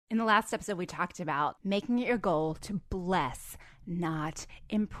In the last episode, we talked about making it your goal to bless, not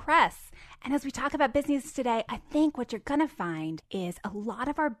impress. And as we talk about busyness today, I think what you're going to find is a lot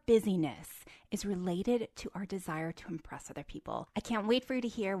of our busyness is related to our desire to impress other people. I can't wait for you to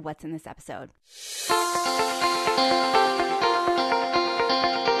hear what's in this episode.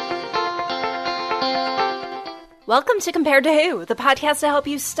 Welcome to Compared to Who, the podcast to help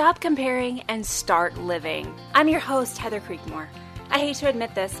you stop comparing and start living. I'm your host, Heather Creekmore. I hate to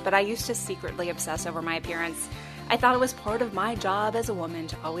admit this, but I used to secretly obsess over my appearance. I thought it was part of my job as a woman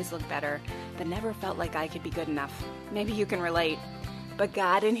to always look better, but never felt like I could be good enough. Maybe you can relate. But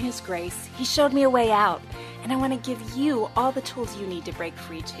God, in His grace, He showed me a way out, and I want to give you all the tools you need to break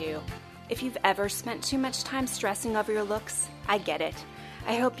free too. If you've ever spent too much time stressing over your looks, I get it.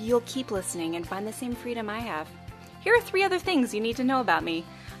 I hope you'll keep listening and find the same freedom I have. Here are 3 other things you need to know about me.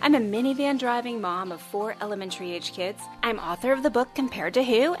 I'm a minivan driving mom of 4 elementary age kids. I'm author of the book Compared to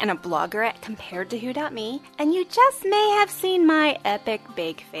Who and a blogger at comparedtowho.me. And you just may have seen my epic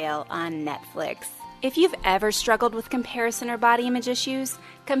bake fail on Netflix. If you've ever struggled with comparison or body image issues,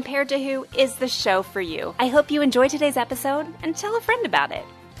 Compared to Who is the show for you. I hope you enjoy today's episode and tell a friend about it.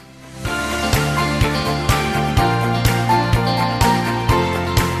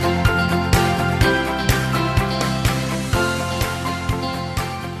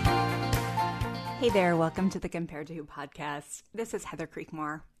 Hey there, welcome to the Compared to Who podcast. This is Heather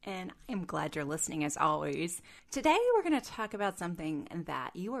Creekmore, and I'm glad you're listening as always. Today we're going to talk about something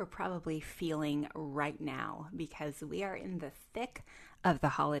that you are probably feeling right now because we are in the thick of the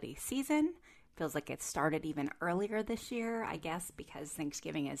holiday season. Feels like it started even earlier this year, I guess, because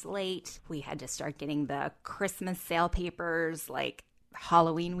Thanksgiving is late. We had to start getting the Christmas sale papers like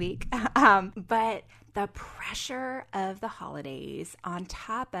Halloween week. But the pressure of the holidays on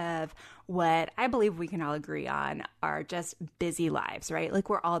top of what I believe we can all agree on are just busy lives, right? Like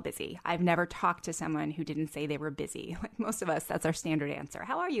we're all busy. I've never talked to someone who didn't say they were busy. Like most of us, that's our standard answer.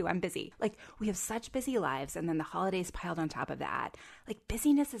 How are you? I'm busy. Like we have such busy lives, and then the holidays piled on top of that. Like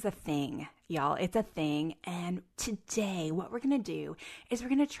busyness is a thing, y'all. It's a thing. And today what we're going to do is we're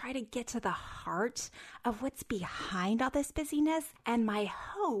going to try to get to the heart of what's behind all this busyness. And my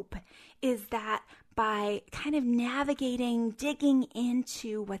hope is that by kind of navigating, digging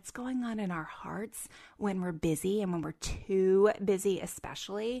into what's going on in our hearts when we're busy and when we're too busy,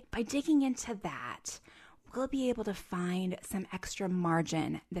 especially, by digging into that, we'll be able to find some extra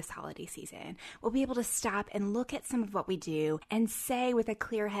margin this holiday season. We'll be able to stop and look at some of what we do and say with a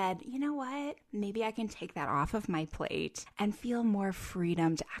clear head, you know what? Maybe I can take that off of my plate and feel more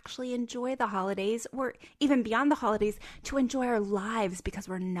freedom to actually enjoy the holidays, or even beyond the holidays, to enjoy our lives because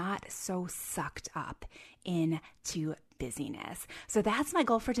we're not so sucked up into busyness. So that's my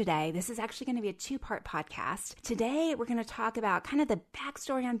goal for today. This is actually going to be a 2-part podcast. Today, we're going to talk about kind of the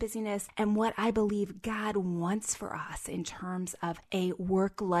backstory on busyness and what I believe God wants for us in terms of a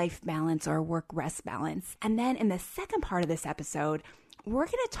work-life balance or work-rest balance. And then in the second part of this episode, we're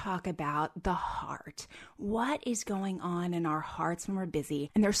going to talk about the heart. What is going on in our hearts when we're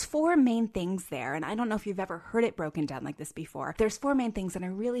busy? And there's 4 main things there. And I don't know if you've ever heard it broken down like this before. There's 4 main things, and I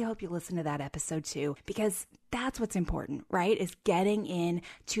really hope you listen to that episode too, because that's what's important, right? Is getting in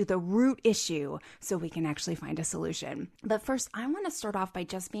to the root issue so we can actually find a solution. But first, I want to start off by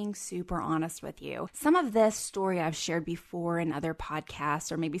just being super honest with you. Some of this story I've shared before in other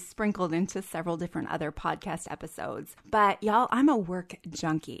podcasts, or maybe sprinkled into several different other podcast episodes. But y'all, I'm a work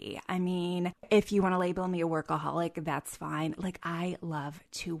junkie. I mean, if you want to label me a workaholic, that's fine. Like, I love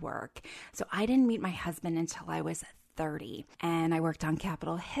to work. So I didn't meet my husband until I was 30. And I worked on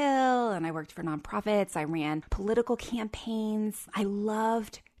Capitol Hill, and I worked for nonprofits. I ran political campaigns. I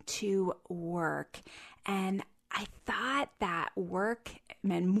loved to work. And I thought that work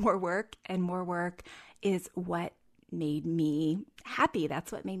meant more work, and more work is what made me happy. That's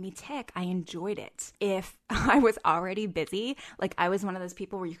what made me tick. I enjoyed it. If I was already busy, like I was one of those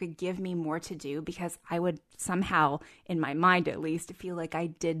people where you could give me more to do because I would somehow, in my mind at least, feel like I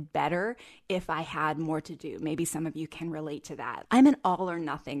did better if I had more to do. Maybe some of you can relate to that. I'm an all or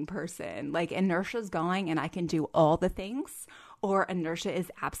nothing person. Like inertia's going and I can do all the things, or inertia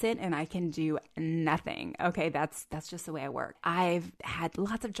is absent and I can do nothing. Okay, that's just the way I work. I've had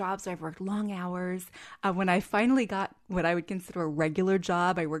lots of jobs. I've worked long hours. When I finally got what I would consider a regular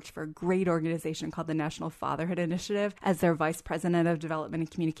job, I worked for a great organization called the National Fatherhood Initiative as their vice president of development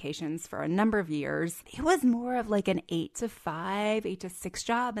and communications for a number of years. It was more of like an 8 to 5, 8 to 6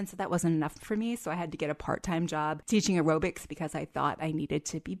 job, and so that wasn't enough for me. So I had to get a part-time job teaching aerobics because I thought I needed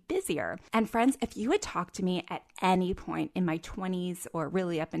to be busier. And friends, if you had talked to me at any point in my 20s or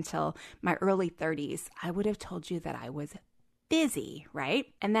really up until my early 30s, I would have told you that I was busy, right?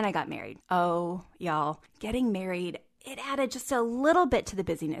 And then I got married. Oh, y'all, getting married, it added just a little bit to the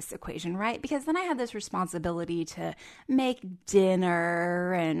busyness equation, right? Because then I had this responsibility to make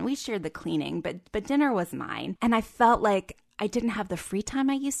dinner, and we shared the cleaning, but dinner was mine. And I felt like I didn't have the free time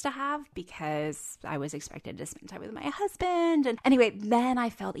I used to have because I was expected to spend time with my husband. And anyway, then I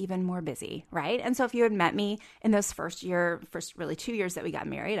felt even more busy, right? And so if you had met me in those first really 2 years that we got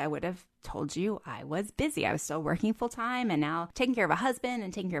married, I would have told you I was busy. I was still working full time, and now taking care of a husband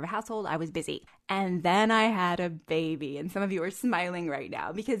and taking care of a household, I was busy. And then I had a baby, and some of you are smiling right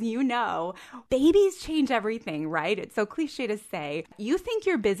now because you know babies change everything, right? It's so cliche to say. You think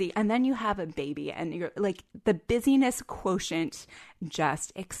you're busy, and then you have a baby, and you're like, the busyness quotient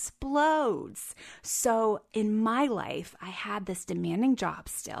just explodes. So in my life, I had this demanding job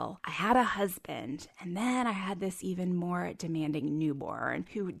still. I had a husband, and then I had this even more demanding newborn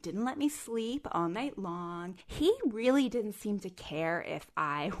who didn't let me sleep all night long. He really didn't seem to care if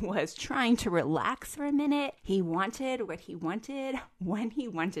I was trying to relax for a minute. He wanted what he wanted when he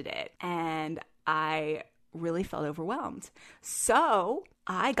wanted it. And I really felt overwhelmed. So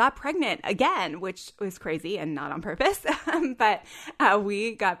I got pregnant again, which was crazy and not on purpose. But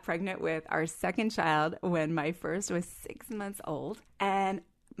we got pregnant with our second child when my first was 6 months old. And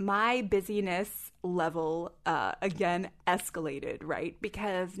my busyness level again escalated, right?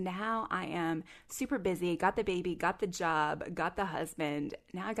 Because now I am super busy, got the baby, got the job, got the husband.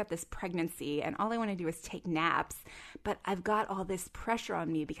 Now I got this pregnancy, and all I want to do is take naps. But I've got all this pressure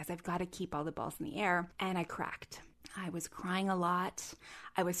on me because I've got to keep all the balls in the air. And I cracked. I was crying a lot.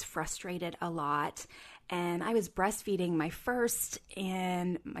 I was frustrated a lot. And I was breastfeeding my first,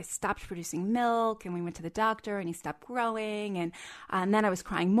 and I stopped producing milk, and we went to the doctor, and he stopped growing. And then I was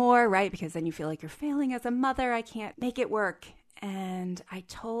crying more, right? Because then you feel like you're failing as a mother. I can't make it work. And I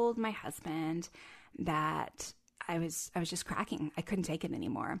told my husband that I was just cracking. I couldn't take it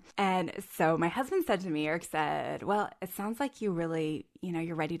anymore. And so my husband said to me, Eric said, well, it sounds like you really,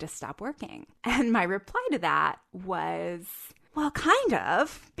 you're ready to stop working. And my reply to that was, well, kind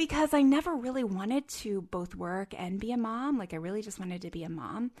of, because I never really wanted to both work and be a mom. Like, I really just wanted to be a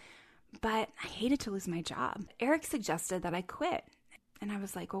mom, but I hated to lose my job. Eric suggested that I quit. And I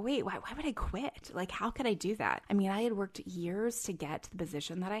was like, well, wait, why would I quit? Like, how could I do that? I mean, I had worked years to get to the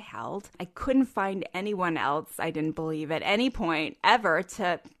position that I held. I couldn't find anyone else, I didn't believe, at any point ever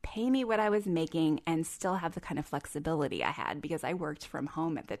to pay me what I was making and still have the kind of flexibility I had, because I worked from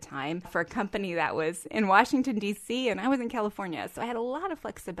home at the time for a company that was in Washington, D.C., and I was in California. So I had a lot of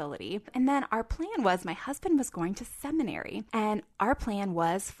flexibility. And then our plan was, my husband was going to seminary, and our plan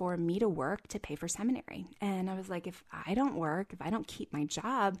was for me to work to pay for seminary. And I was like, if I don't work, if I don't keep my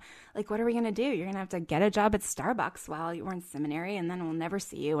job, like, what are we going to do? You're going to have to get a job at Starbucks while you were in seminary, and then we'll never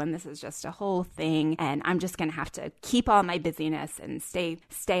see you. And this is just a whole thing. And I'm just going to have to keep all my busyness and stay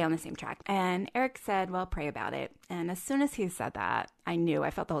on the same track. And Eric said, well, pray about it. And as soon as he said that, I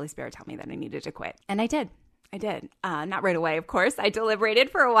felt the Holy Spirit tell me that I needed to quit. And I did. Not right away, of course. I deliberated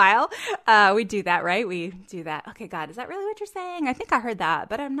for a while. We do that, right? We do that. Okay, God, is that really what you're saying? I think I heard that,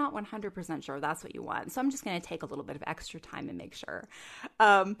 but I'm not 100% sure that's what you want. So I'm just going to take a little bit of extra time and make sure.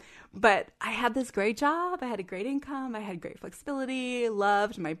 But I had this great job. I had a great income. I had great flexibility,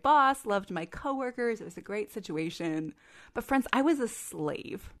 loved my boss, loved my coworkers. It was a great situation. But friends, I was a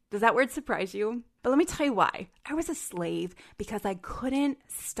slave. Does that word surprise you? But let me tell you why. I was a slave because I couldn't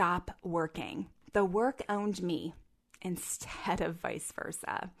stop working. The work owned me instead of vice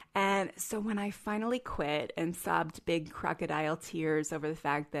versa. And so when I finally quit and sobbed big crocodile tears over the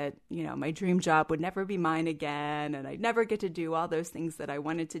fact that, my dream job would never be mine again, and I'd never get to do all those things that I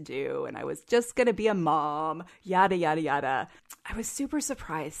wanted to do, and I was just going to be a mom, yada, yada, yada, I was super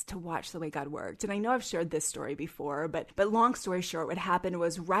surprised to watch the way God worked. And I know I've shared this story before, but long story short, what happened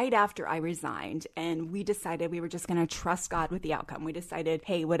was right after I resigned, and we decided we were just going to trust God with the outcome. We decided,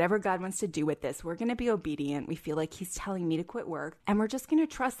 hey, whatever God wants to do with this, we're going to be obedient. We feel like He's telling me to quit work, and we're just going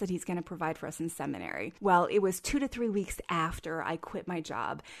to trust that He's going to provide for us in seminary. Well, it was 2 to 3 weeks after I quit my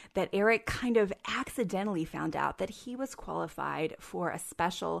job that Eric kind of accidentally found out that he was qualified for a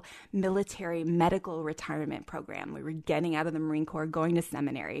special military medical retirement program. We were getting out of the Marine Corps, going to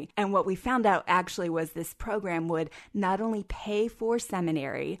seminary. And what we found out actually was this program would not only pay for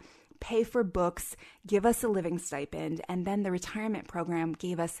seminary, pay for books, give us a living stipend, and then the retirement program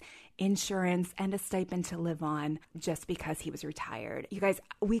gave us insurance and a stipend to live on just because he was retired. You guys,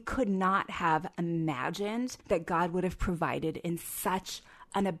 we could not have imagined that God would have provided in such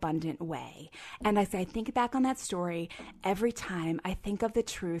an abundant way. And as I think back on that story, every time I think of the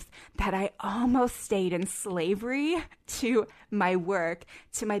truth that I almost stayed in slavery to my work,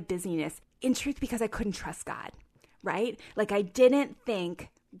 to my busyness, in truth, because I couldn't trust God. right? Like I didn't think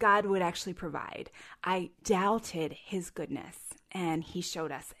God would actually provide. I doubted his goodness. And he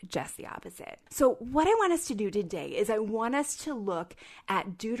showed us just the opposite. So what I want us to do today is I want us to look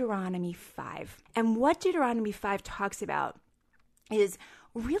at Deuteronomy 5. And what Deuteronomy 5 talks about is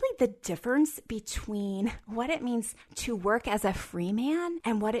really the difference between what it means to work as a free man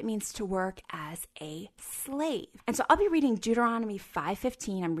and what it means to work as a slave. And so I'll be reading Deuteronomy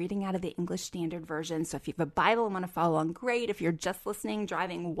 5:15. I'm reading out of the English Standard Version. So if you have a Bible and want to follow along, great. If you're just listening,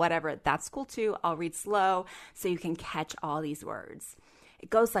 driving, whatever, that's cool too. I'll read slow so you can catch all these words. It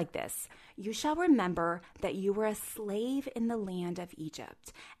goes like this. You shall remember that you were a slave in the land of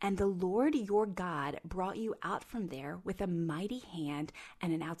Egypt, and the Lord your God brought you out from there with a mighty hand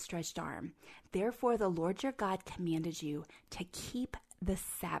and an outstretched arm. Therefore, the Lord your God commanded you to keep the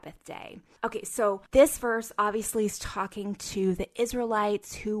Sabbath day. Okay, so this verse obviously is talking to the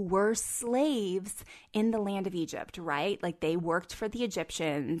Israelites who were slaves in the land of Egypt, right? Like they worked for the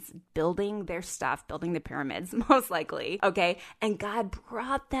Egyptians, building their stuff, building the pyramids, most likely, okay? And God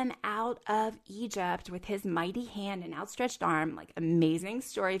brought them out of Egypt with his mighty hand and outstretched arm. Like amazing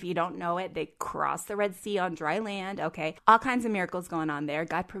story. If you don't know it, they crossed the Red Sea on dry land, okay? All kinds of miracles going on there.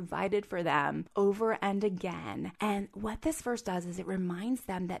 God provided for them over and again. And what this verse does is it reminds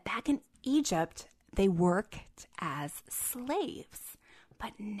them that back in Egypt, they worked as slaves.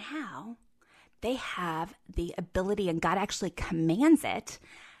 But now they have the ability, and God actually commands it,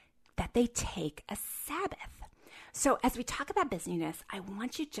 that they take a Sabbath. So as we talk about busyness, I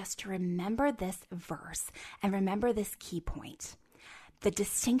want you just to remember this verse and remember this key point. The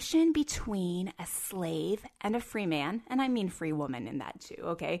distinction between a slave and a free man, and I mean free woman in that too,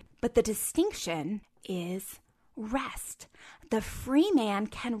 okay? But the distinction is rest. The free man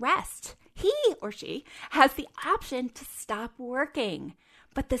can rest. He or she has the option to stop working,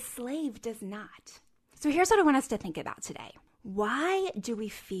 but the slave does not. So here's what I want us to think about today. Why do we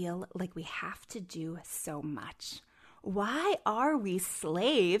feel like we have to do so much? Why are we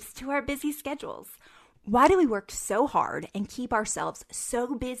slaves to our busy schedules? Why do we work so hard and keep ourselves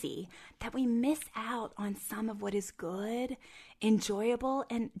so busy that we miss out on some of what is good, enjoyable,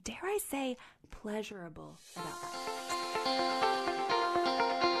 and dare I say, pleasurable about life?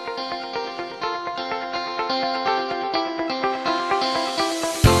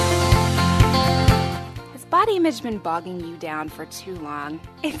 Has body image been bogging you down for too long?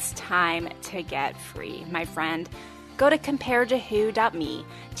 It's time to get free, my friend. Go to comparetowho.me,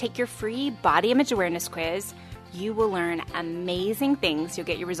 take your free body image awareness quiz. You will learn amazing things. You'll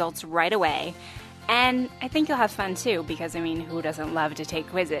get your results right away. And I think you'll have fun too, because who doesn't love to take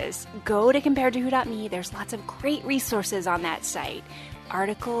quizzes? Go to comparetowho.me. There's lots of great resources on that site.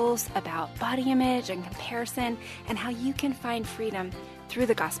 Articles about body image and comparison and how you can find freedom through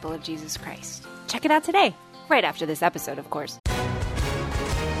the gospel of Jesus Christ. Check it out today, right after this episode, of course.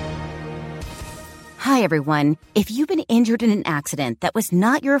 Hi, everyone. If you've been injured in an accident that was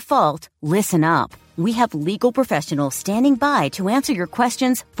not your fault, listen up. We have legal professionals standing by to answer your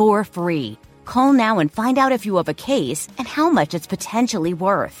questions for free. Call now and find out if you have a case and how much it's potentially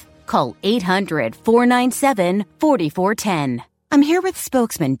worth. Call 800-497-4410. I'm here with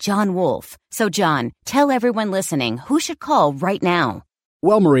spokesman John Wolf. So, John, tell everyone listening who should call right now.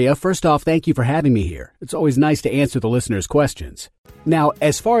 Well, Maria, first off, thank you for having me here. It's always nice to answer the listeners' questions. Now,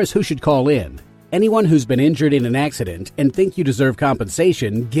 as far as who should call in, anyone who's been injured in an accident and think you deserve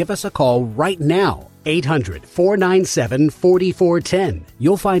compensation, give us a call right now. 800-497-4410.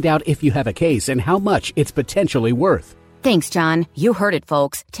 You'll find out if you have a case and how much it's potentially worth. Thanks, John. You heard it,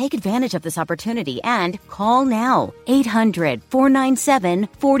 folks. Take advantage of this opportunity and call now.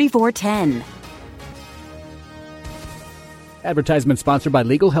 800-497-4410. Advertisement sponsored by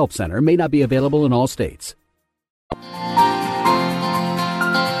Legal Help Center. May not be available in all states.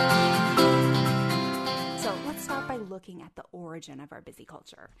 Looking at the origin of our busy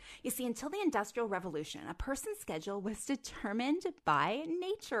culture. You see, until the Industrial Revolution, a person's schedule was determined by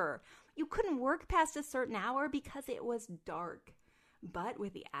nature. You couldn't work past a certain hour because it was dark. But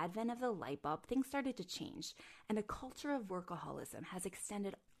with the advent of the light bulb, things started to change, and a culture of workaholism has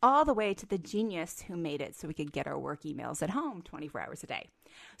extended all the way to the genius who made it so we could get our work emails at home 24 hours a day.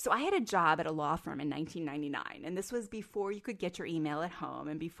 So I had a job at a law firm in 1999, and this was before you could get your email at home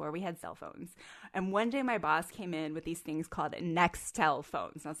and before we had cell phones. And one day my boss came in with these things called Nextel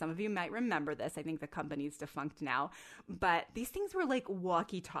phones. Now, some of you might remember this. I think the company's defunct now, but these things were like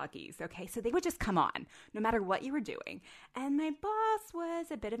walkie-talkies, okay? So they would just come on no matter what you were doing. And my boss was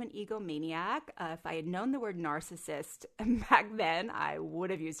a bit of an egomaniac. If I had known the word narcissist back then, I would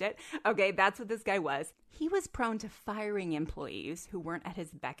have used it. Okay, that's what this guy was. He was prone to firing employees who weren't at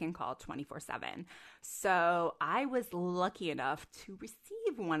his beck and call 24/7. So I was lucky enough to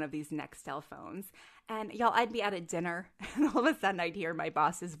receive one of these Nextel phones. And y'all, I'd be out at dinner, and all of a sudden I'd hear my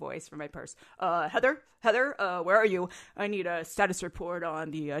boss's voice from my purse. Heather, where are you? I need a status report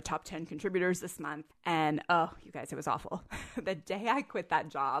on the top 10 contributors this month. And you guys, it was awful. The day I quit that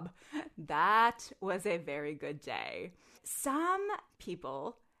job, that was a very good day. Some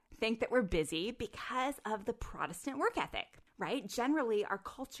people think that we're busy because of the Protestant work ethic, right? Generally, our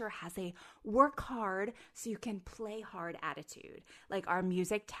culture has a work hard so you can play hard attitude. Like our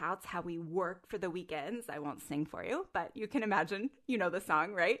music touts how we work for the weekends. I won't sing for you, but you can imagine, you know the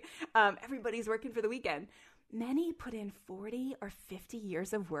song, right? Everybody's working for the weekend. Many put in 40 or 50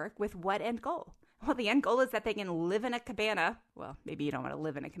 years of work with what end goal? Well, the end goal is that they can live in a cabana. Well, maybe you don't want to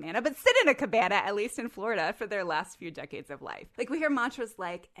live in a cabana, but sit in a cabana, at least in Florida, for their last few decades of life. Like we hear mantras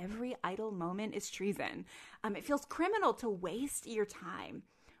like, every idle moment is treason. It feels criminal to waste your time.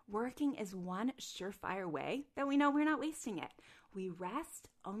 Working is one surefire way that we know we're not wasting it. We rest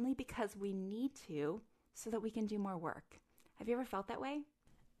only because we need to so that we can do more work. Have you ever felt that way?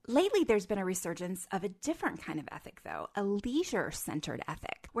 Lately, there's been a resurgence of a different kind of ethic, though, a leisure-centered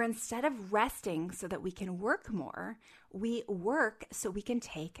ethic, where instead of resting so that we can work more, we work so we can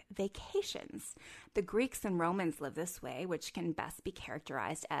take vacations. The Greeks and Romans lived this way, which can best be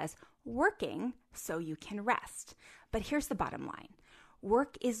characterized as working so you can rest. But here's the bottom line.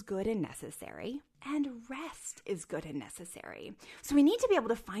 Work is good and necessary, and rest is good and necessary. So we need to be able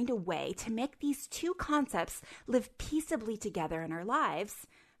to find a way to make these two concepts live peaceably together in our lives,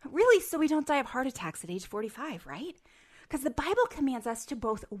 really so we don't die of heart attacks at age 45, right? Because the Bible commands us to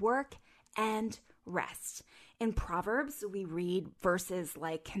both work and rest. In Proverbs, we read verses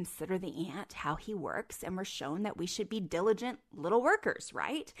like, consider the ant, how he works, and we're shown that we should be diligent little workers,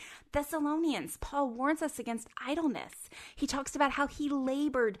 right? Thessalonians, Paul warns us against idleness. He talks about how he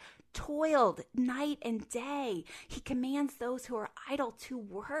labored, toiled night and day. He commands those who are idle to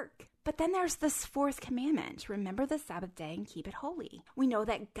work. But then there's this fourth commandment. Remember the Sabbath day and keep it holy. We know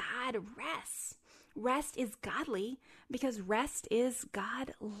that God rests. Rest is godly because rest is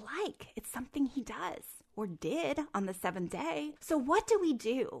God-like. It's something he does or did on the seventh day. So what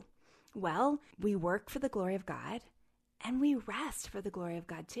do? Well, we work for the glory of God and we rest for the glory of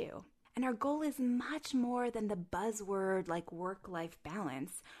God too. And our goal is much more than the buzzword like work-life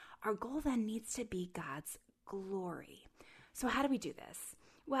balance. Our goal then needs to be God's glory. So how do we do this?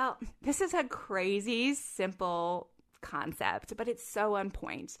 Well, this is a crazy, simple concept, but it's so on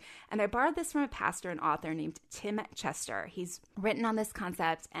point. And I borrowed this from a pastor and author named Tim Chester. He's written on this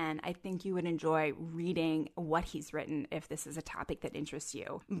concept, and I think you would enjoy reading what he's written if this is a topic that interests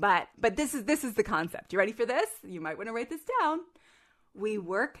you. But this is the concept. You ready for this? You might want to write this down. We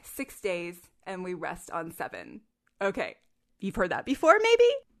work 6 days and we rest on 7. Okay, you've heard that before, maybe?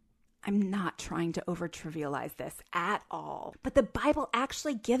 I'm not trying to over-trivialize this at all, but the Bible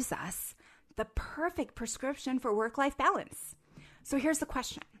actually gives us the perfect prescription for work-life balance. So here's the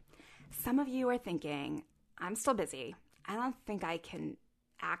question. Some of you are thinking, I'm still busy. I don't think I can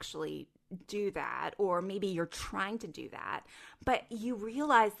actually do that. Or maybe you're trying to do that, but you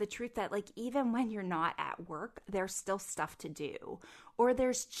realize the truth that like even when you're not at work, there's still stuff to do. Or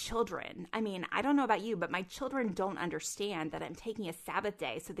there's children. I mean, I don't know about you, but my children don't understand that I'm taking a Sabbath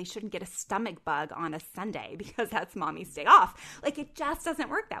day, so they shouldn't get a stomach bug on a Sunday because that's mommy's day off. Like it just doesn't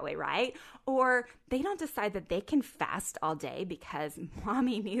work that way, right? Or they don't decide that they can fast all day because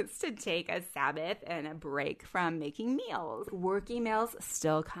mommy needs to take a Sabbath and a break from making meals. Work emails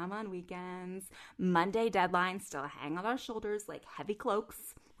still come on weekends. Monday deadlines still hang on our shoulders like heavy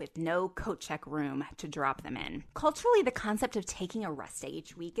cloaks, with no coat check room to drop them in. Culturally, the concept of taking a rest day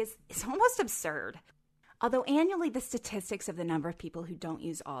each week is almost absurd. Although annually the statistics of the number of people who don't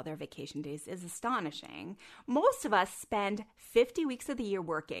use all their vacation days is astonishing, most of us spend 50 weeks of the year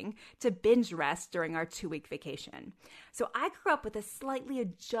working to binge rest during our 2-week vacation. So I grew up with a slightly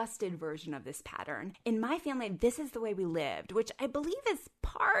adjusted version of this pattern. In my family, this is the way we lived, which I believe is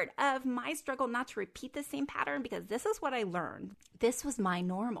part of my struggle not to repeat the same pattern because this is what I learned. This was my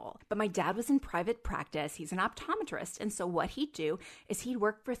normal. But my dad was in private practice. He's an optometrist. And so what he'd do is he'd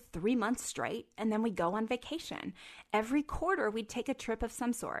work for 3 months straight and then we'd go on vacation. Every quarter, we'd take a trip of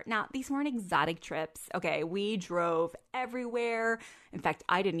some sort. Now, these weren't exotic trips. Okay, we drove everywhere. In fact,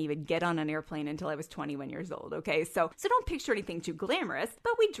 I didn't even get on an airplane until I was 21 years old. Okay, so don't picture anything too glamorous,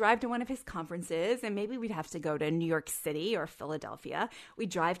 but we'd drive to one of his conferences and maybe we'd have to go to New York City or Philadelphia. We'd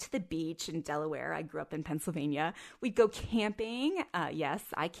drive to the beach in Delaware. I grew up in Pennsylvania. We'd go camping. Yes,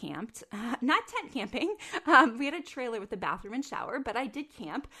 I camped. Not tent camping. We had a trailer with a bathroom and shower, but I did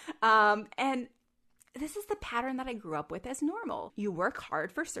camp. And this is the pattern that I grew up with as normal. You work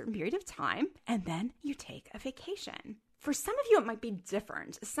hard for a certain period of time, and then you take a vacation. For some of you, it might be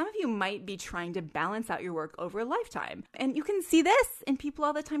different. Some of you might be trying to balance out your work over a lifetime. And you can see this in people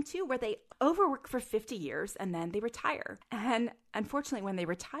all the time too, where they overwork for 50 years and then they retire. And unfortunately, when they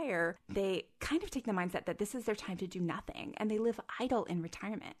retire, they kind of take the mindset that this is their time to do nothing, and they live idle in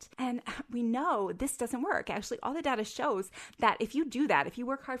retirement. And we know this doesn't work. Actually, all the data shows that if you do that, if you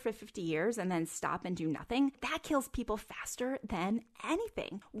work hard for 50 years and then stop and do nothing, that kills people faster than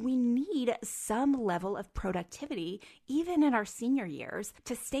anything. We need some level of productivity, even in our senior years,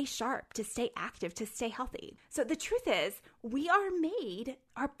 to stay sharp, to stay active, to stay healthy. So the truth is, we are made,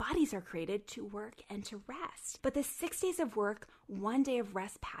 our bodies are created to work and to rest. But the 6 days of work, 1 day of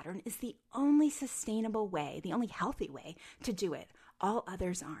rest pattern is the only sustainable way, the only healthy way to do it. All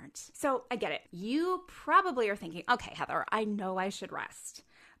others aren't. So I get it. You probably are thinking, okay, Heather, I know I should rest,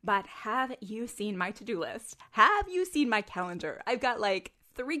 but have you seen my to-do list? Have you seen my calendar? I've got like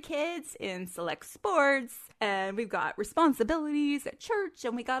 3 kids in select sports, and we've got responsibilities at church,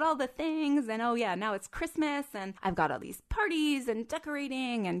 and we got all the things, and oh yeah, now it's Christmas, and I've got all these parties and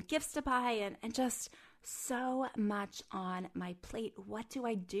decorating and gifts to buy, and just so much on my plate. What do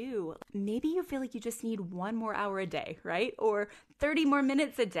I do? Maybe you feel like you just need 1 more hour a day, right? Or 30 more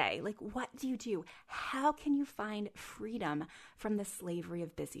minutes a day. Like, what do you do? How can you find freedom from the slavery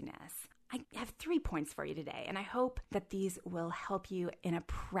of busyness? I have 3 points for you today, and I hope that these will help you in a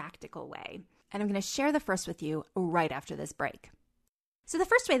practical way. And I'm going to share the first with you right after this break. So the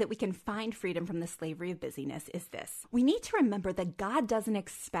first way that we can find freedom from the slavery of busyness is this. We need to remember that God doesn't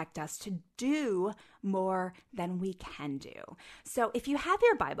expect us to do more than we can do. So if you have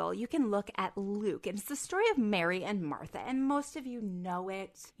your Bible, you can look at Luke. It's the story of Mary and Martha, and most of you know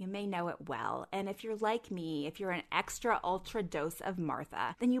it. You may know it well. And if you're like me, if you're an extra ultra dose of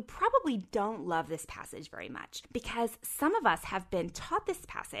Martha, then you probably don't love this passage very much, because some of us have been taught this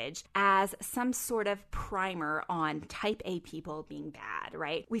passage as some sort of primer on type A people being bad,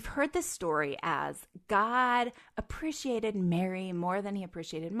 right? We've heard this story as God appreciated Mary more than he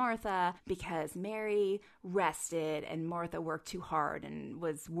appreciated Martha because Mary rested and Martha worked too hard and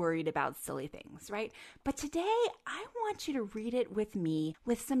was worried about silly things, right? But today, I want you to read it with me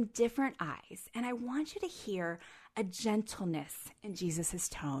with some different eyes, and I want you to hear a gentleness in Jesus'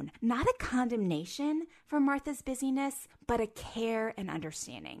 tone, not a condemnation for Martha's busyness, but a care and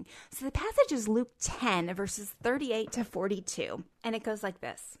understanding. So the passage is Luke 10, verses 38 to 42, and it goes like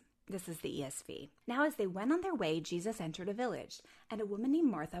this. This is the ESV. Now, as they went on their way, Jesus entered a village, and a woman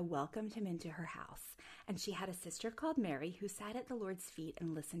named Martha welcomed him into her house. And she had a sister called Mary who sat at the Lord's feet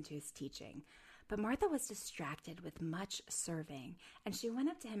and listened to his teaching. But Martha was distracted with much serving, and she went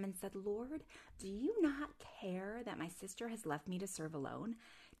up to him and said, Lord, do you not care that my sister has left me to serve alone?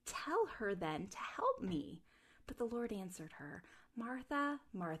 Tell her then to help me. But the Lord answered her, Martha,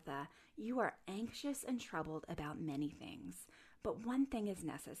 Martha, you are anxious and troubled about many things, but one thing is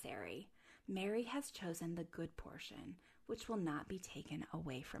necessary. Mary has chosen the good portion, which will not be taken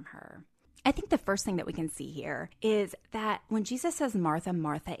away from her. I think the first thing that we can see here is that when Jesus says Martha,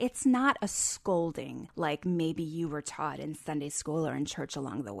 Martha, it's not a scolding like maybe you were taught in Sunday school or in church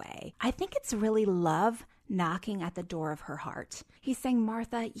along the way. I think it's really love knocking at the door of her heart. He's saying,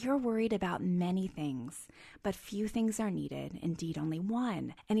 Martha, you're worried about many things, but few things are needed, indeed only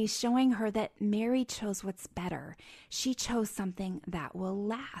one. And he's showing her that Mary chose what's better. She chose something that will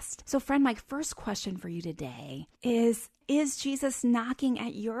last. So friend, my first question for you today is Jesus knocking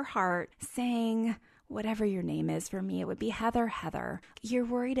at your heart saying, whatever your name is, for me, it would be Heather, Heather. You're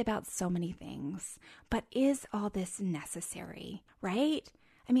worried about so many things, but is all this necessary, right?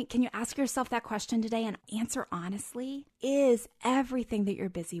 I mean, can you ask yourself that question today and answer honestly? Is everything that you're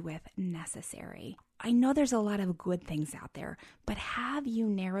busy with necessary? I know there's a lot of good things out there, but have you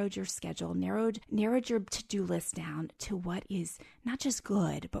narrowed your schedule, narrowed your to-do list down to what is not just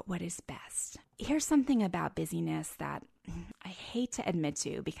good, but what is best? Here's something about busyness that I hate to admit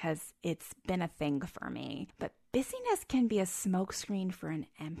to because it's been a thing for me, but busyness can be a smokescreen for an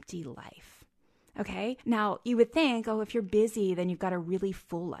empty life. Okay. Now you would think, if you're busy, then you've got a really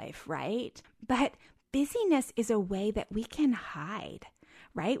full life, right? But busyness is a way that we can hide,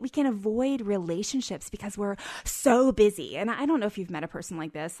 right? We can avoid relationships because we're so busy. And I don't know if you've met a person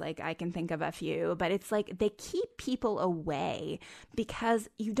like this, like I can think of a few, but it's like they keep people away because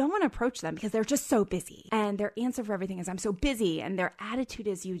you don't want to approach them because they're just so busy. And their answer for everything is, I'm so busy. And their attitude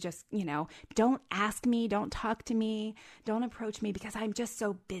is, you just, don't ask me, don't talk to me, don't approach me because I'm just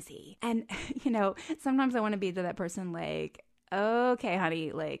so busy. And, sometimes I want to be to that person like, okay,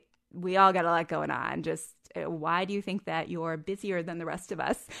 honey, like, we all got a lot going on. Just why do you think that you're busier than the rest of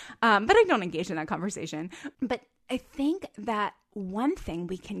us? But I don't engage in that conversation. But I think that one thing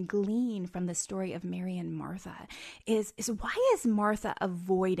we can glean from the story of Mary and Martha is why is Martha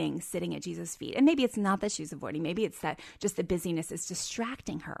avoiding sitting at Jesus' feet? And maybe it's not that she's avoiding. Maybe it's that just the busyness is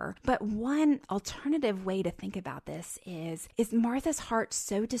distracting her. But one alternative way to think about this is Martha's heart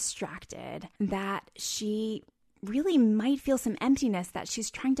so distracted that she really might feel some emptiness that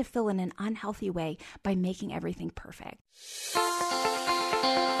she's trying to fill in an unhealthy way by making everything perfect.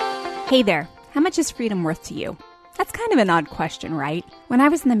 Hey there, how much is freedom worth to you? That's kind of an odd question, right? When I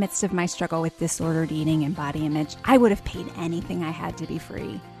was in the midst of my struggle with disordered eating and body image, I would have paid anything I had to be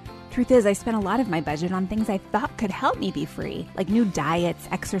free. Truth is, I spent a lot of my budget on things I thought could help me be free, like new diets,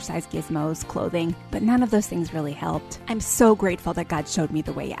 exercise gizmos, clothing, but none of those things really helped. I'm so grateful that God showed me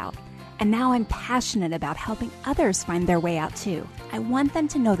the way out. And now I'm passionate about helping others find their way out too. I want them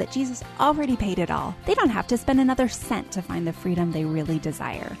to know that Jesus already paid it all. They don't have to spend another cent to find the freedom they really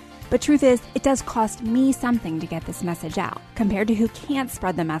desire. But truth is, it does cost me something to get this message out, compared to who can't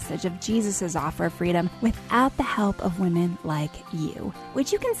spread the message of Jesus' offer of freedom without the help of women like you.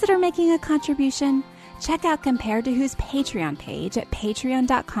 Would you consider making a contribution? Check out Compared to Who's Patreon page at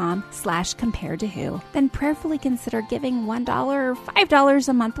patreon.com/comparedtowho. Then prayerfully consider giving $1 or $5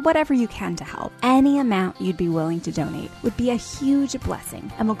 a month, whatever you can to help. Any amount you'd be willing to donate would be a huge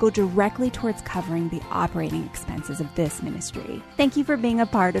blessing and will go directly towards covering the operating expenses of this ministry. Thank you for being a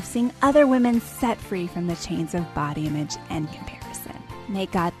part of seeing other women set free from the chains of body image and comparison. May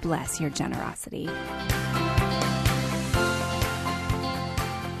God bless your generosity.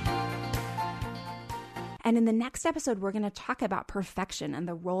 And in the next episode, we're going to talk about perfection and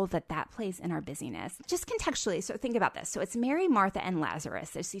the role that plays in our busyness. Just contextually, so think about this. So it's Mary, Martha, and Lazarus.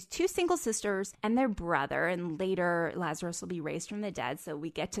 There's these two single sisters and their brother, and later Lazarus will be raised from the dead, so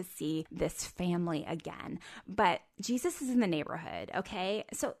we get to see this family again. But Jesus is in the neighborhood, okay?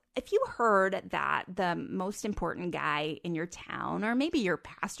 So if you heard that the most important guy in your town, or maybe your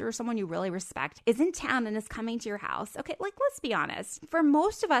pastor or someone you really respect, is in town and is coming to your house, okay, like, let's be honest. For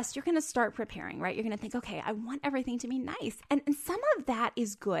most of us, you're going to start preparing, right? You're going to think, okay, I want everything to be nice. And some of that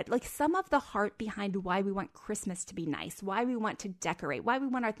is good. Like some of the heart behind why we want Christmas to be nice, why we want to decorate, why we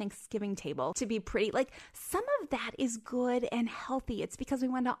want our Thanksgiving table to be pretty. Like some of that is good and healthy. It's because we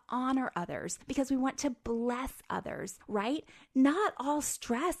want to honor others, because we want to bless others, right? Not all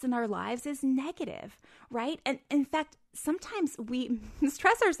stress in our lives is negative, right? And in fact, sometimes we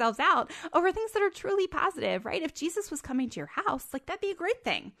stress ourselves out over things that are truly positive, right? If Jesus was coming to your house, like that'd be a great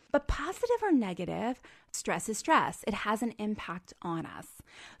thing. But positive or negative, stress is stress. It has an impact on us.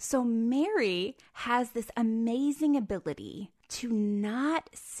 So Mary has this amazing ability to not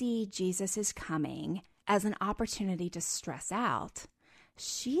see Jesus' coming as an opportunity to stress out.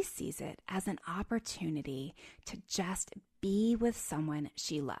 She sees it as an opportunity to just be with someone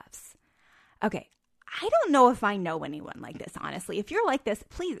she loves. Okay, I don't know if I know anyone like this, honestly. If you're like this,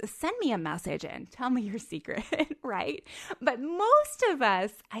 please send me a message and tell me your secret, right? But most of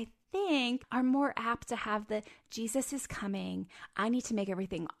us, I think, are more apt to have the Jesus is coming, I need to make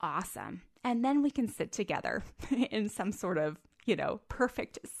everything awesome. And then we can sit together in some sort of,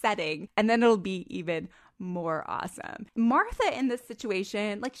 perfect setting. And then it'll be even more awesome. Martha in this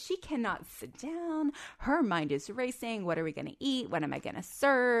situation, like she cannot sit down. Her mind is racing. What are we going to eat? What am I going to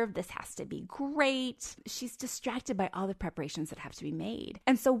serve? This has to be great. She's distracted by all the preparations that have to be made.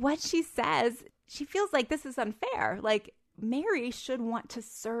 And so what she says, she feels like this is unfair. Like Mary should want to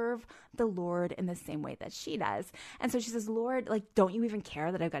serve the Lord in the same way that she does. And so she says, Lord, like, don't you even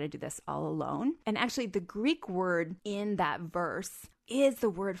care that I've got to do this all alone? And actually the Greek word in that verse is the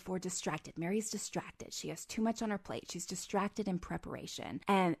word for distracted. Mary's distracted. She has too much on her plate. She's distracted in preparation.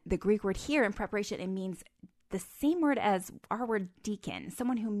 And the Greek word here in preparation, it means the same word as our word deacon,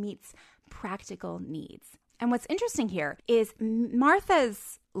 someone who meets practical needs. And what's interesting here is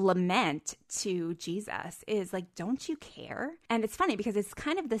Martha's lament to Jesus is like, don't you care? And it's funny because it's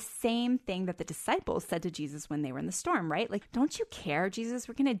kind of the same thing that the disciples said to Jesus when they were in the storm, right? Like, don't you care, Jesus?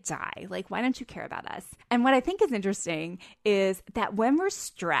 We're going to die. Like, why don't you care about us? And what I think is interesting is that when we're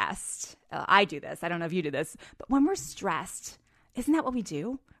stressed, I do this, I don't know if you do this, but when we're stressed, isn't that what we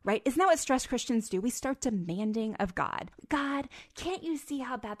do? Right? Isn't that what stressed Christians do? We start demanding of God. God, can't you see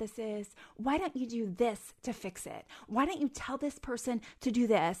how bad this is? Why don't you do this to fix it? Why don't you tell this person to do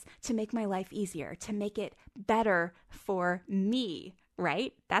this to make my life easier, to make it better for me?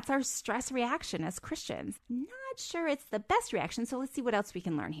 Right? That's our stress reaction as Christians. Not sure it's the best reaction, so let's see what else we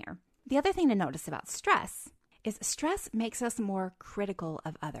can learn here. The other thing to notice about stress is stress makes us more critical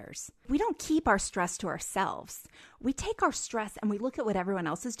of others. We don't keep our stress to ourselves. We take our stress and we look at what everyone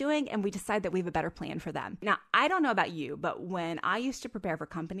else is doing and we decide that we have a better plan for them. Now, I don't know about you, but when I used to prepare for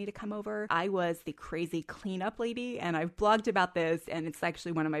company to come over, I was the crazy cleanup lady, and I've blogged about this, and it's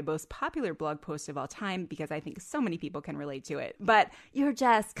actually one of my most popular blog posts of all time because I think so many people can relate to it. But you're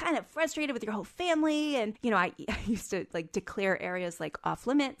just kind of frustrated with your whole family, and I used to declare areas like off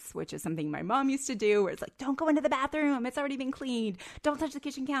limits, which is something my mom used to do, where it's like, don't go into the bathroom, it's already been cleaned, don't touch the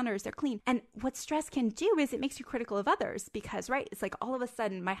kitchen counters, they're clean. And what stress can do is it makes you critical of others because, right, it's like all of a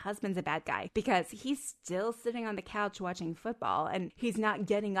sudden my husband's a bad guy because he's still sitting on the couch watching football and he's not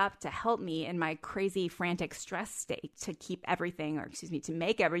getting up to help me in my crazy frantic stress state to keep everything, or to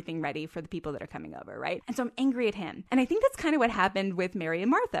make everything ready for the people that are coming over, right? And so I'm angry at him. And I think that's kind of what happened with Mary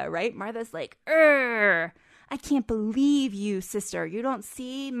and Martha, right? Martha's like, I can't believe you, sister. You don't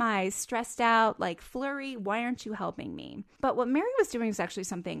see my stressed out flurry. Why aren't you helping me? But what Mary was doing was actually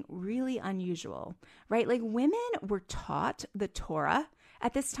something really unusual, right? Like, women were taught the Torah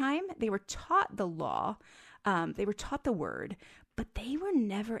at this time. They were taught the law. They were taught the word, but they were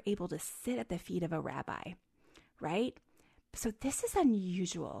never able to sit at the feet of a rabbi, right? So this is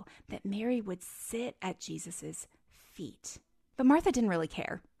unusual that Mary would sit at Jesus's feet. But Martha didn't really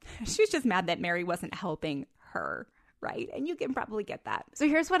care. She was just mad that Mary wasn't helping her, right? And you can probably get that. So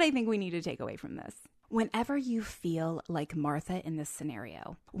here's what I think we need to take away from this. Whenever you feel like Martha in this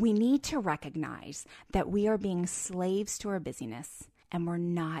scenario, we need to recognize that we are being slaves to our busyness and we're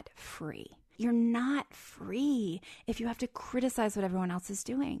not free. You're not free if you have to criticize what everyone else is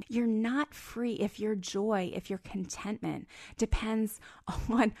doing. You're not free if your joy, if your contentment depends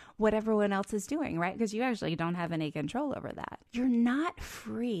on what everyone else is doing, right? Because you actually don't have any control over that. You're not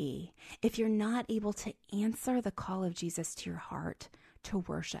free if you're not able to answer the call of Jesus to your heart to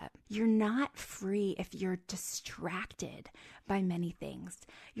worship. You're not free if you're distracted by many things.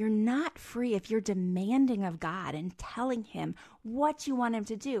 You're not free if you're demanding of God and telling him what you want him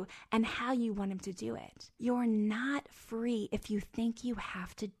to do and how you want him to do it. You're not free if you think you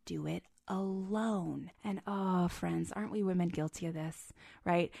have to do it alone. And oh, friends, aren't we women guilty of this,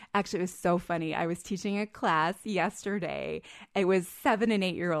 right? Actually, it was so funny. I was teaching a class yesterday. It was 7 and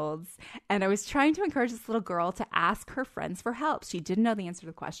 8 year olds. And I was trying to encourage this little girl to ask her friends for help. She didn't know the answer to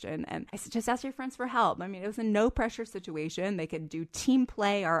the question. And I said, just ask your friends for help. I mean, it was a no pressure situation. They could do team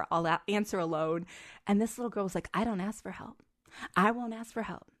play or I'll answer alone. And this little girl was like, I don't ask for help. I won't ask for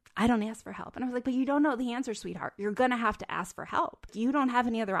help. I don't ask for help. And I was like, but you don't know the answer, sweetheart. You're going to have to ask for help. You don't have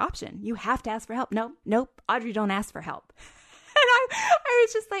any other option. You have to ask for help. Nope. Audrey, don't ask for help. And I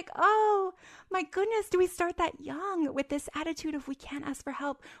was just like, oh my goodness, do we start that young with this attitude of we can't ask for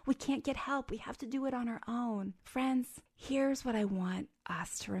help? We can't get help. We have to do it on our own. Friends, here's what I want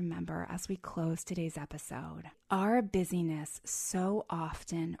us to remember as we close today's episode. Our busyness so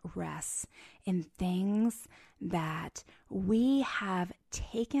often rests in things that we have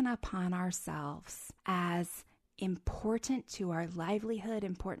taken upon ourselves as important to our livelihood,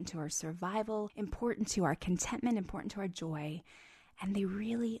 important to our survival, important to our contentment, important to our joy, and they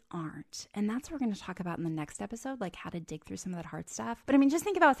really aren't. And that's what we're going to talk about in the next episode, like how to dig through some of that hard stuff. But I mean, just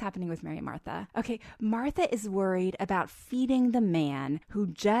think about what's happening with Mary and Martha. Okay, Martha is worried about feeding the man who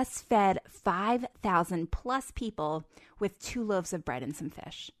just fed 5,000 plus people with 2 loaves of bread and some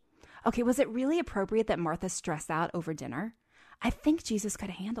fish. Okay, was it really appropriate that Martha stressed out over dinner? I think Jesus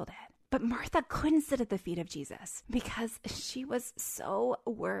could have handled it. But Martha couldn't sit at the feet of Jesus because she was so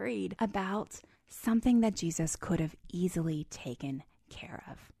worried about something that Jesus could have easily taken care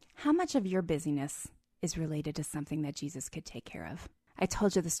of. How much of your busyness is related to something that Jesus could take care of? I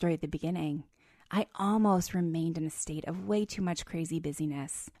told you the story at the beginning. I almost remained in a state of way too much crazy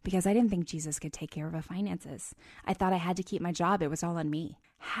busyness because I didn't think Jesus could take care of my finances. I thought I had to keep my job. It was all on me.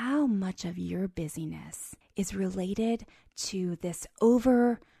 How much of your busyness is related to this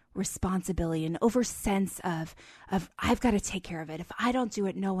over responsibility and over sense of I've got to take care of it. If I don't do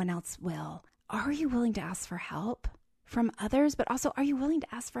it, no one else will. Are you willing to ask for help from others? But also, are you willing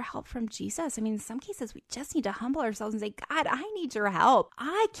to ask for help from Jesus? I mean, in some cases, we just need to humble ourselves and say, God, I need your help.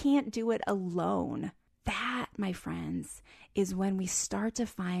 I can't do it alone. That, my friends, is when we start to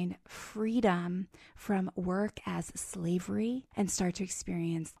find freedom from work as slavery and start to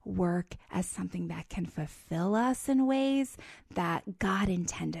experience work as something that can fulfill us in ways that God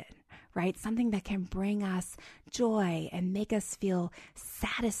intended, right? Something that can bring us joy and make us feel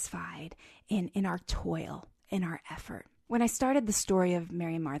satisfied in our toil, in our effort. When I started the story of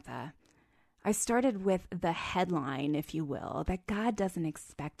Mary and Martha, I started with the headline, if you will, that God doesn't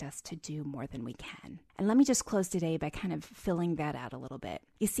expect us to do more than we can. And let me just close today by kind of filling that out a little bit.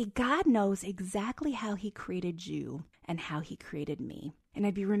 You see, God knows exactly how he created you and how he created me. And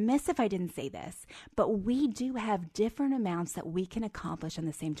I'd be remiss if I didn't say this, but we do have different amounts that we can accomplish in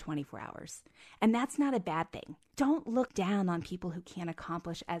the same 24 hours. And that's not a bad thing. Don't look down on people who can't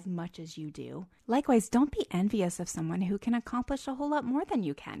accomplish as much as you do. Likewise, don't be envious of someone who can accomplish a whole lot more than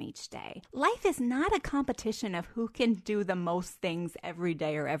you can each day. Life is not a competition of who can do the most things every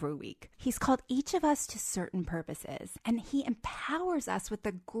day or every week. He's called each of us to certain purposes, and he empowers us with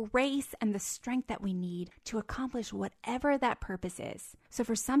the grace and the strength that we need to accomplish whatever that purpose is. So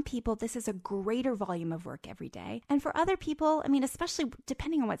for some people, this is a greater volume of work every day. And for other people, especially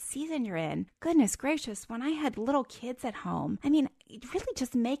depending on what season you're in, goodness gracious, when I had little kids at home, really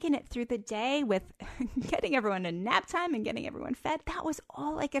just making it through the day with getting everyone to nap time and getting everyone fed, that was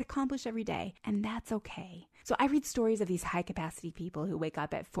all I could accomplish every day. And that's okay. So I read stories of these high capacity people who wake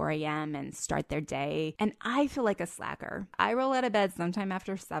up at 4 a.m. and start their day. And I feel like a slacker. I roll out of bed sometime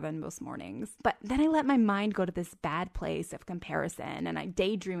after 7 most mornings. But then I let my mind go to this bad place of comparison. And I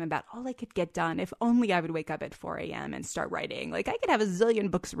daydream about all I could get done if only I would wake up at 4 a.m. and start writing. Like I could have a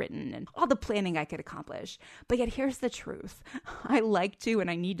zillion books written and all the planning I could accomplish. But yet here's the truth. I like to and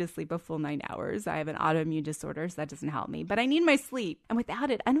I need to sleep a full 9 hours. I have an autoimmune disorder, so that doesn't help me. But I need my sleep. And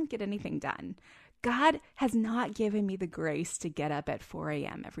without it, I don't get anything done. God has not given me the grace to get up at 4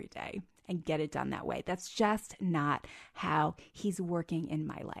 a.m. every day and get it done that way. That's just not how he's working in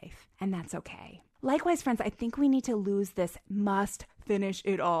my life. And that's okay. Likewise, friends, I think we need to lose this must finish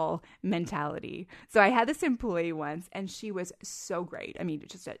it all mentality. So I had this employee once and she was so great.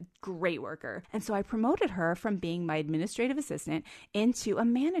 Just a great worker. And so I promoted her from being my administrative assistant into a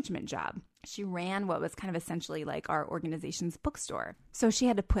management job. She ran what was kind of essentially like our organization's bookstore. So she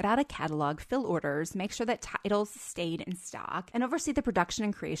had to put out a catalog, fill orders, make sure that titles stayed in stock, and oversee the production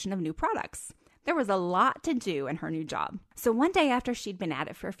and creation of new products. There was a lot to do in her new job. So one day after she'd been at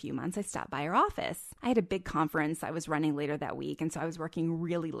it for a few months, I stopped by her office. I had a big conference I was running later that week, and so I was working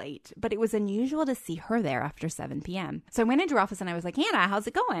really late. But it was unusual to see her there after 7 p.m. So I went into her office and I was like, Hannah, how's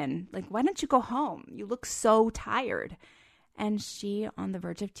it going? Why don't you go home? You look so tired. And she, on the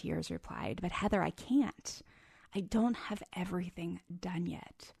verge of tears, replied, but Heather, I can't. I don't have everything done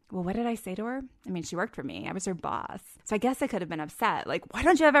yet. Well, what did I say to her? She worked for me. I was her boss. So I guess I could have been upset. Why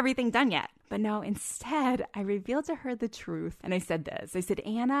don't you have everything done yet? But no, instead, I revealed to her the truth. And I said this. I said,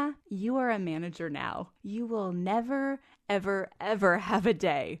 Anna, you are a manager now. You will never, ever, ever have a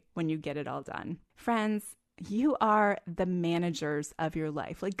day when you get it all done. Friends, you are the managers of your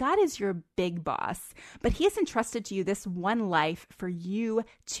life. God is your big boss, but he has entrusted to you this one life for you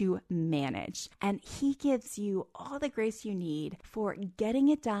to manage. And he gives you all the grace you need for getting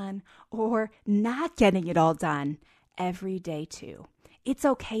it done or not getting it all done every day too. It's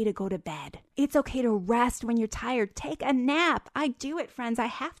okay to go to bed. It's okay to rest when you're tired. Take a nap. I do it, friends. I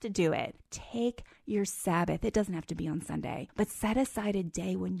have to do it. Take your Sabbath. It doesn't have to be on Sunday, but set aside a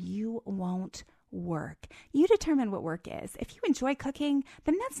day when you won't work. You determine what work is. If you enjoy cooking,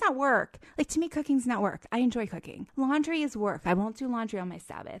 then that's not work. To me, cooking's not work. I enjoy cooking. Laundry is work. I won't do laundry on my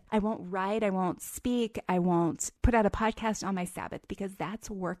Sabbath. I won't write. I won't speak. I won't put out a podcast on my Sabbath because that's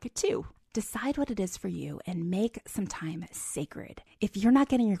work too. Decide what it is for you and make some time sacred. If you're not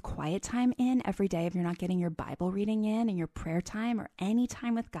getting your quiet time in every day, if you're not getting your Bible reading in and your prayer time or any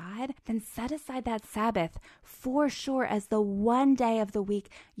time with God, then set aside that Sabbath for sure as the one day of the week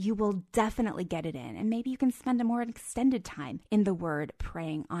you will definitely get it in. And maybe you can spend a more extended time in the Word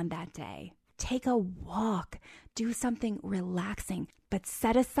praying on that day. Take a walk, do something relaxing, but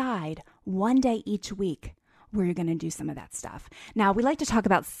set aside one day each week where you're going to do some of that stuff. Now, we like to talk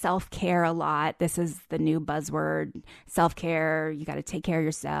about self-care a lot. This is the new buzzword, self-care. You got to take care of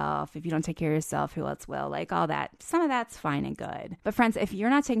yourself. If you don't take care of yourself, who else will? All that. Some of that's fine and good. But friends, if you're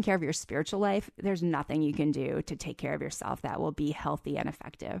not taking care of your spiritual life, there's nothing you can do to take care of yourself that will be healthy and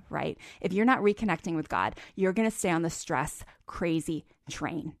effective, right? If you're not reconnecting with God, you're going to stay on the stress crazy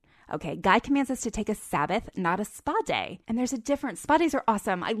train. Okay, God commands us to take a Sabbath, not a spa day. And there's a difference. Spa days are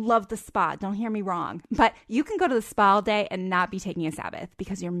awesome. I love the spa. Don't hear me wrong. But you can go to the spa all day and not be taking a Sabbath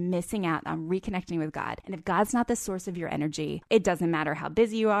because you're missing out on reconnecting with God. And if God's not the source of your energy, it doesn't matter how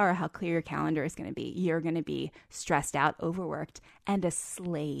busy you are or how clear your calendar is going to be. You're going to be stressed out, overworked, and a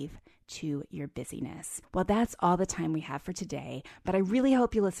slave to your busyness. Well, that's all the time we have for today, but I really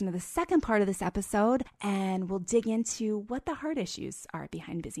hope you listen to the second part of this episode and we'll dig into what the heart issues are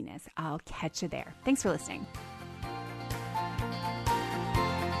behind busyness. I'll catch you there. Thanks for listening.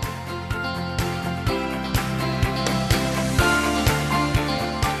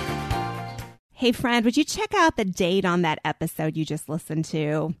 Hey friend, would you check out the date on that episode you just listened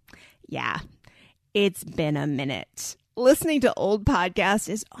to? Yeah, it's been a minute. Listening to old podcasts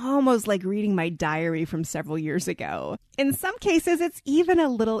is almost like reading my diary from several years ago. In some cases, it's even a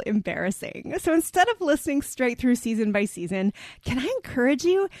little embarrassing. So instead of listening straight through season by season, can I encourage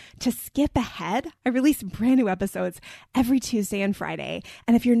you to skip ahead? I release brand new episodes every Tuesday and Friday.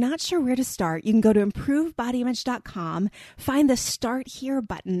 And if you're not sure where to start, you can go to improvedbodyimage.com, find the Start Here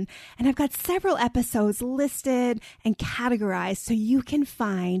button, and I've got several episodes listed and categorized so you can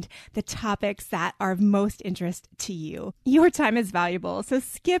find the topics that are of most interest to you. Your time is valuable, so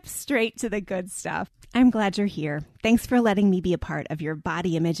skip straight to the good stuff. I'm glad you're here. Thanks for letting me be a part of your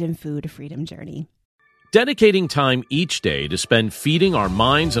body image and food freedom journey. Dedicating time each day to spend feeding our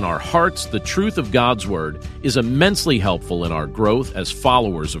minds and our hearts the truth of God's Word is immensely helpful in our growth as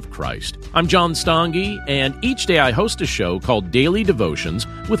followers of Christ. I'm John Stange, and each day I host a show called Daily Devotions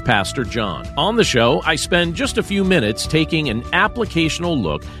with Pastor John. On the show, I spend just a few minutes taking an applicational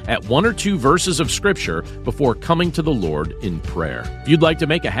look at one or two verses of Scripture before coming to the Lord in prayer. If you'd like to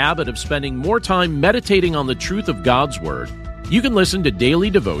make a habit of spending more time meditating on the truth of God's Word, you can listen to Daily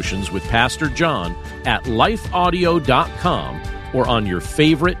Devotions with Pastor John at lifeaudio.com or on your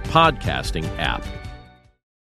favorite podcasting app.